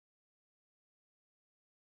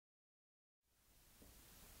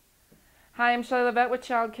Hi, I'm Shelley Levette with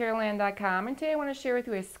ChildCareLand.com, and today I want to share with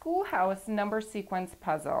you a schoolhouse number sequence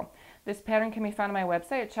puzzle. This pattern can be found on my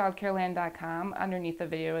website at ChildCareLand.com. Underneath the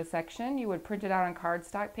video section, you would print it out on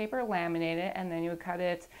cardstock paper, laminate it, and then you would cut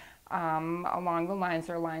it along the lines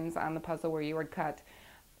or lines on the puzzle where you would cut.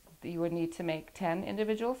 You would need to make 10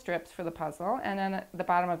 individual strips for the puzzle, and then at the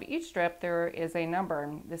bottom of each strip there is a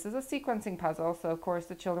number. This is a sequencing puzzle, so of course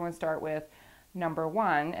the children would start with number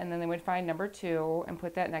 1, and then they would find number 2 and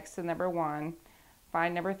put that next to number 1,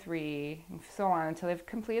 find number 3, and so on until they've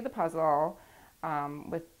completed the puzzle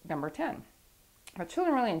with number 10. But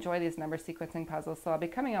children really enjoy these number sequencing puzzles, so I'll be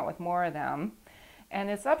coming out with more of them. And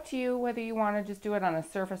it's up to you whether you want to just do it on a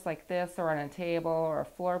surface like this or on a table or a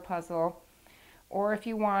floor puzzle, or if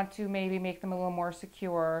you want to maybe make them a little more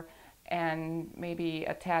secure and maybe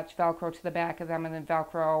attach Velcro to the back of them and then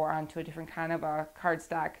Velcro onto a different kind of a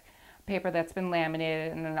cardstock paper that's been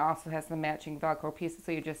laminated, and then it also has the matching Velcro pieces,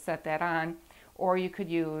 so you just set that on. Or you could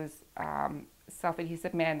use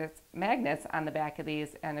self-adhesive magnets on the back of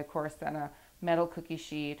these, and of course then a metal cookie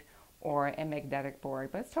sheet or a magnetic board.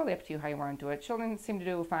 But it's totally up to you how you want to do it. Children seem to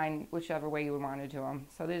do fine whichever way you would want to do them,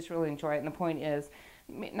 so they just really enjoy it. And the point is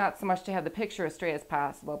not so much to have the picture as straight as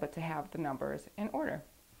possible, but to have the numbers in order.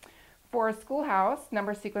 For a schoolhouse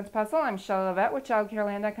number sequence puzzle, I'm Shelley Levette with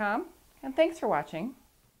ChildCareLand.com, and thanks for watching.